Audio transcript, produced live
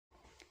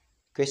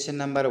Question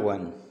number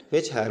 1.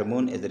 Which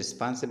hormone is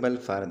responsible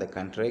for the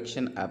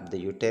contraction of the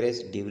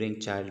uterus during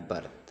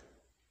childbirth?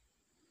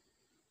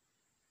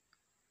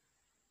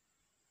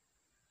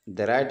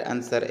 The right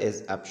answer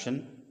is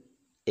option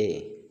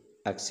A.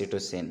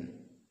 Oxytocin.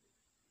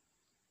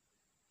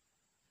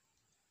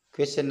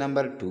 Question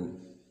number 2.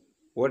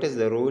 What is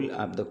the role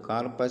of the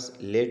corpus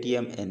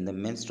luteum in the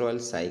menstrual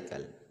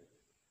cycle?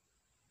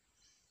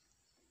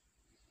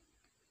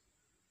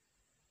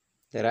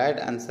 The right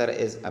answer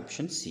is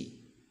option C.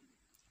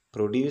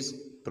 Produce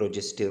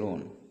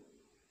progesterone.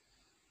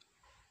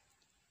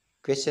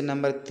 Question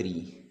number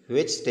 3.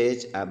 Which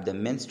stage of the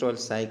menstrual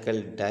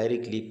cycle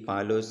directly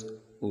follows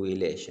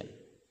ovulation?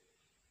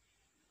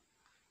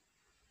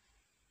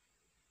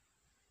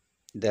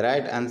 The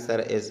right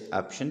answer is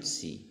option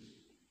C.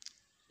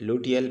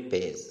 Luteal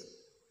phase.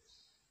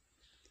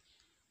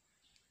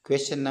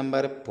 Question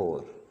number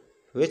 4.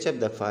 Which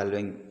of the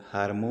following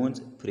hormones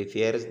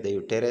prepares the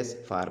uterus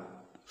for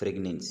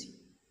pregnancy?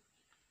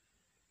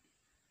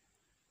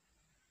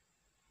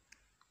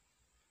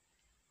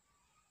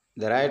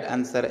 The right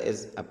answer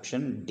is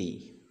option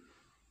D.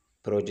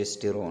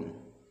 Progesterone.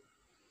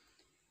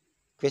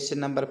 Question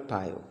number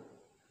 5.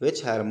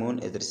 Which hormone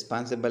is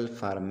responsible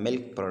for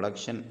milk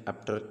production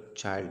after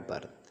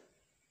childbirth?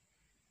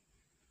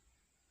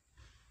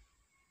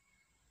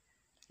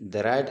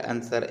 The right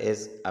answer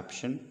is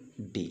option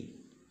D.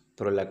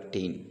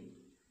 Prolactin.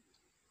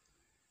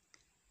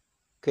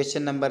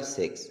 Question number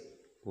 6.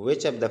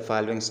 Which of the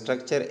following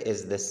structure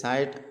is the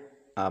site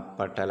of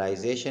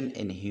fertilization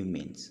in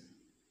humans?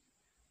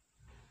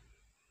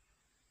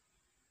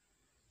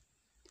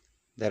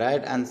 The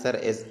right answer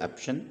is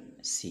option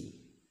C.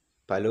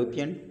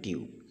 Fallopian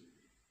tube.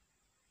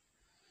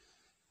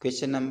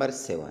 Question number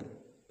 7.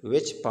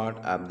 Which part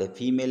of the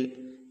female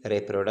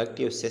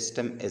reproductive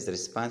system is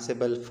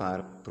responsible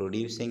for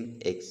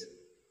producing eggs?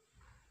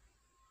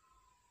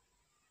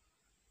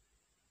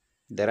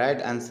 The right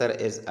answer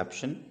is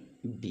option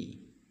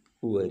B.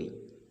 Ovary.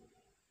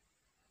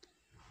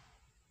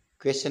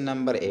 Question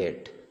number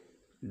 8.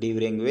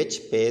 During which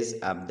phase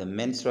of the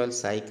menstrual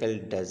cycle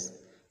does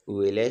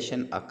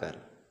ovulation occur?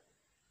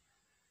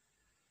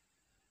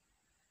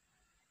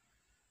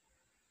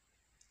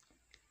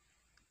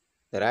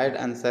 The right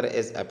answer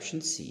is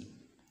option C.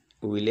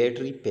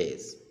 Ovulatory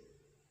phase.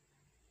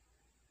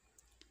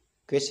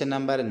 Question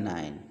number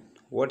 9.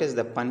 What is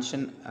the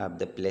function of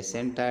the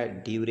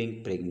placenta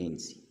during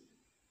pregnancy?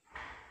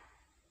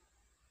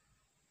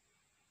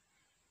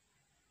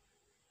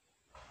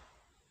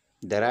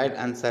 The right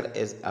answer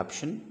is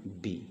option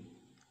B.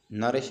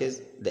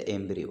 Nourishes the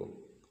embryo.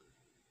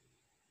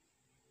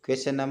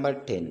 Question number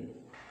 10.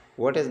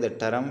 What is the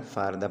term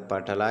for the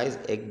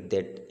fertilized egg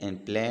that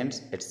implants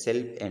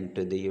itself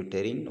into the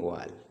uterine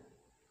wall?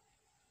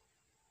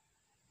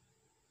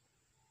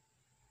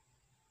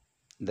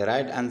 The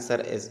right answer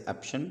is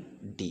option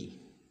D.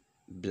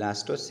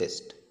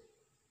 Blastocyst.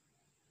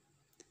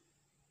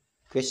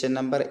 Question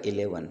number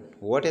 11.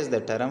 What is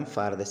the term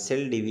for the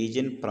cell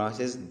division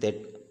process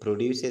that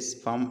produces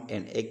sperm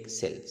and egg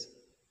cells?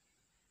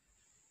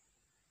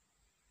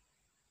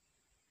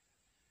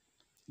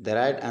 The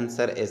right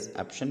answer is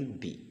option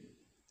B.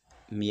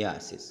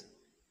 Meiosis.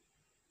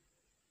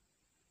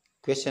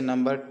 Question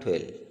number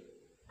 12.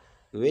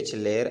 Which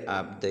layer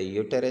of the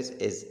uterus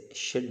is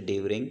shed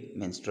during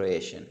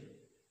menstruation?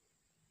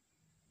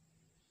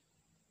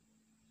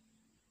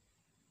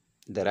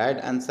 The right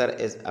answer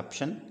is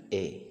option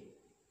A.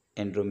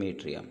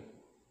 Endometrium.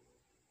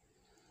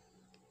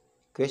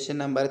 Question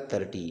number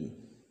 13.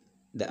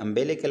 The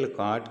umbilical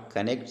cord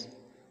connects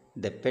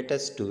the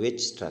fetus to which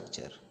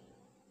structure?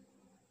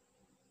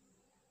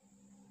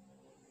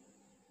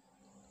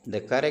 The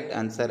correct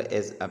answer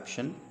is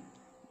option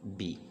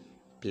B.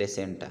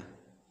 Placenta.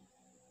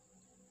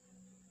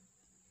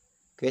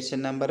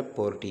 Question number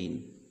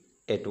 14.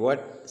 At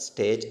what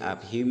stage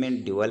of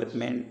human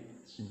development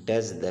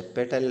does the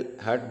fetal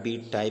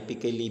heartbeat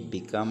typically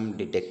become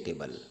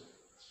detectable?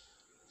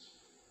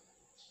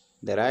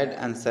 The right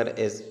answer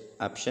is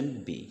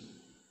option B.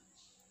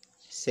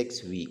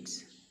 6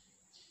 weeks.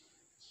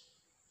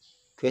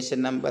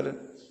 Question number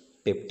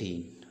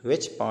 15.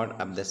 Which part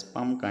of the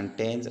sperm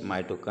contains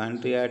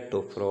mitochondria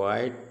to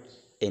provide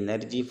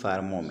energy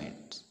for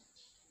movement?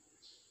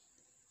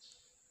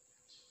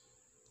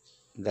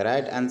 The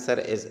right answer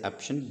is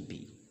option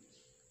B.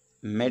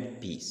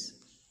 Midpiece.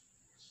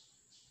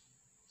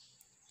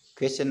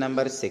 Question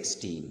number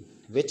 16.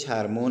 Which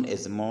hormone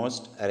is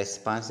most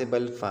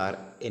responsible for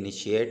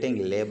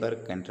initiating labor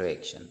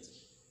contractions?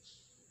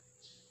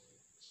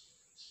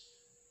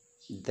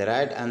 The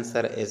right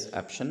answer is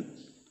option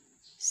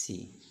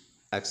C.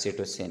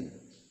 Oxytocin.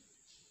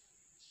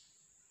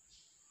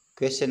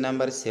 Question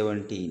number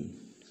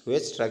 17.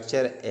 Which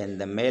structure in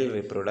the male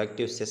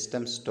reproductive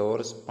system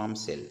stores sperm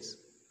cells?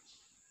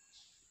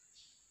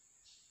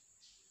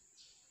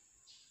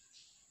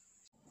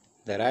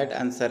 The right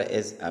answer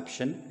is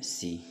option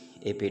C.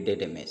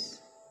 Epididymis.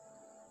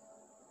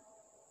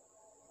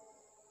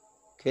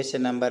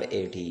 Question number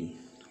 18.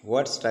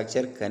 What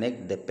structure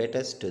connects the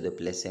fetus to the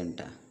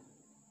placenta?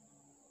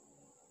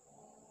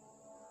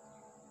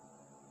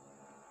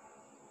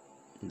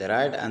 The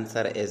right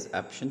answer is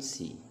option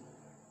C,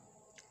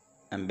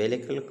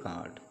 umbilical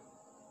cord.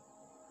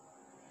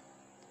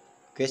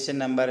 Question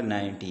number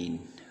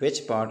 19.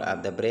 Which part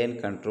of the brain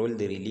controls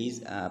the release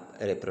of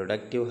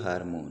reproductive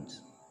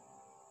hormones?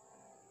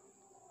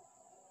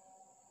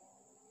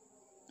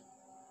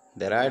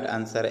 The right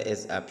answer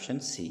is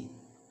option C,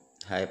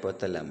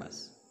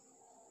 hypothalamus.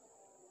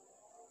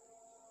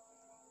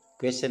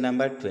 Question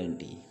number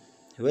 20.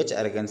 Which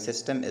organ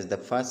system is the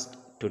first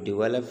to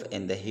develop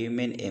in the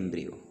human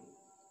embryo?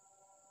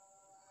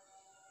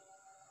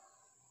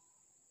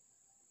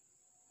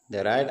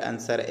 The right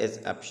answer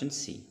is option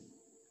C,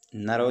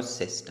 nervous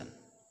system.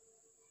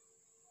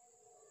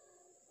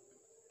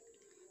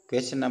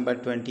 Question number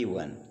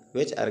 21.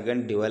 Which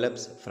organ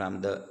develops from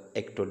the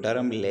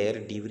ectoderm layer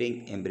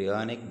during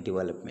embryonic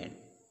development?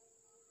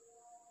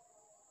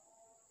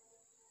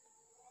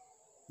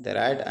 The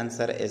right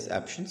answer is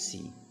option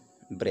C,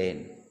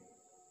 brain.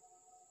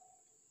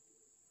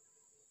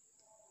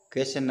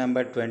 Question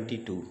number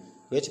 22.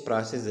 Which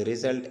process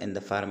results in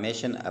the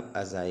formation of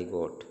a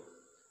zygote?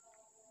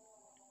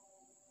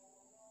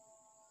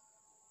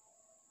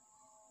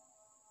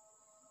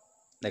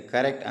 The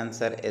correct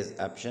answer is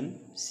option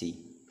C,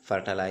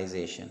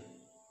 fertilization.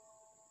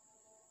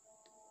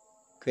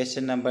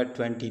 Question number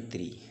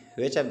 23.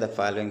 Which of the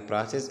following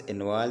processes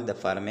involve the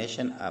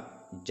formation of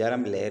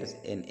germ layers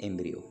in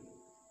embryo?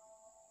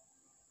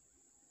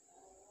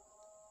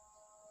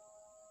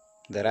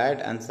 The right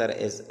answer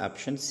is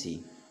option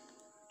C,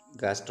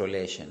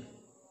 gastrulation.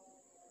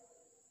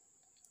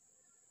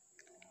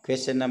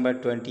 Question number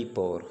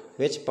 24.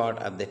 Which part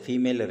of the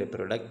female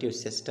reproductive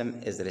system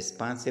is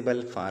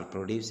responsible for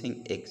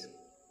producing eggs?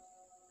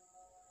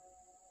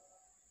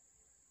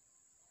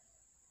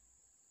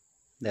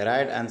 The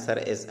right answer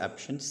is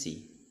option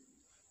C,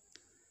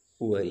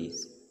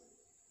 ovaries.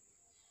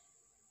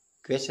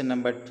 Question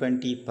number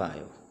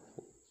 25.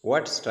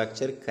 What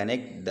structure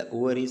connects the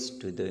ovaries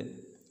to the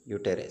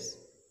uterus?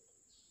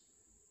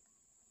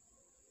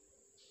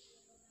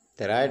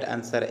 The right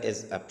answer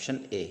is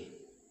option A,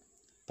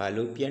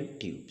 fallopian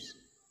tubes.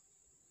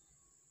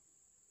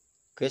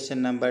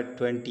 Question number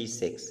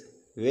 26.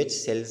 Which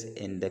cells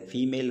in the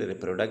female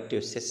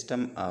reproductive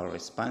system are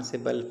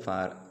responsible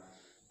for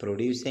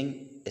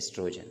producing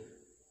estrogen?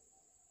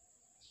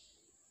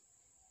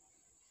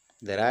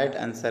 The right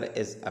answer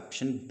is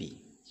option B,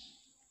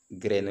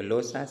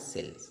 granulosa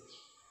cells.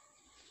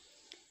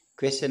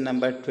 Question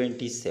number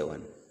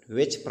 27.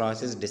 Which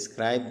process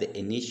describes the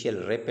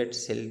initial rapid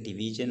cell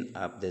division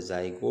of the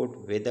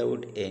zygote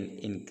without an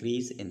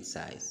increase in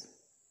size?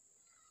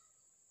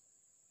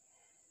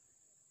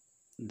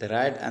 The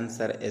right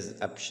answer is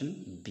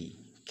option B,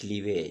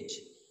 cleavage.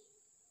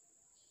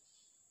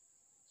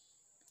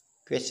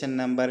 Question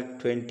number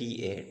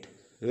 28.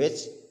 Which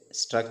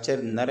structure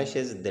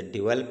nourishes the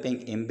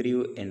developing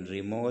embryo and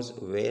removes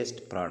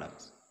waste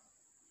products?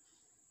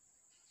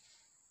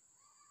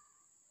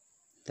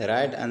 The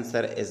right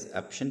answer is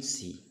option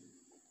C,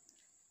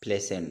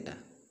 placenta.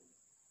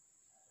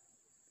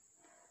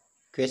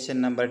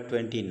 Question number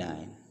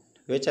 29.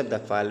 Which of the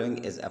following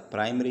is a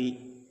primary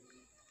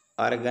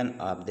organ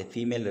of the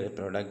female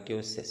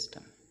reproductive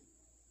system?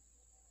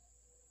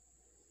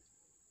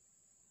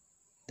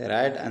 The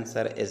right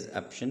answer is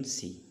option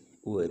C,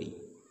 ovary.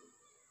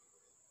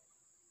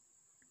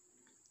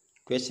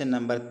 Question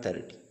number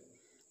 30.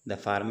 The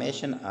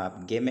formation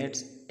of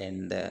gametes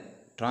and the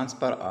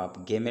transfer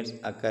of gametes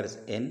occurs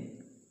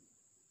in?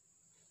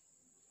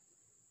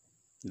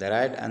 The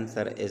right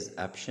answer is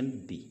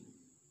option B,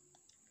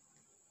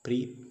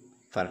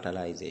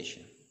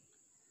 pre-fertilization.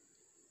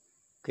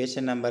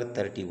 Question number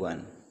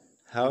 31.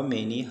 How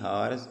many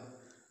hours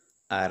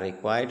are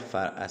required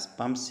for a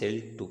sperm cell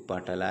to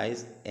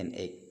fertilize an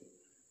egg?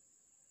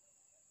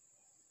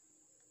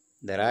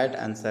 The right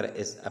answer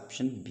is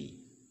option B,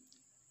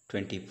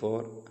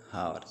 24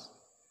 hours.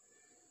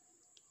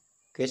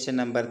 Question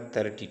number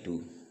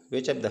 32.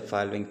 Which of the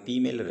following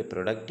female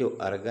reproductive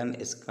organ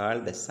is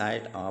called the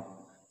site of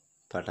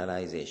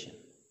fertilization?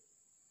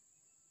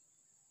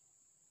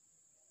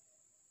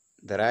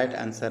 The right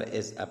answer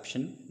is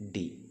option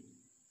D,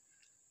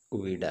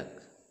 oviduct.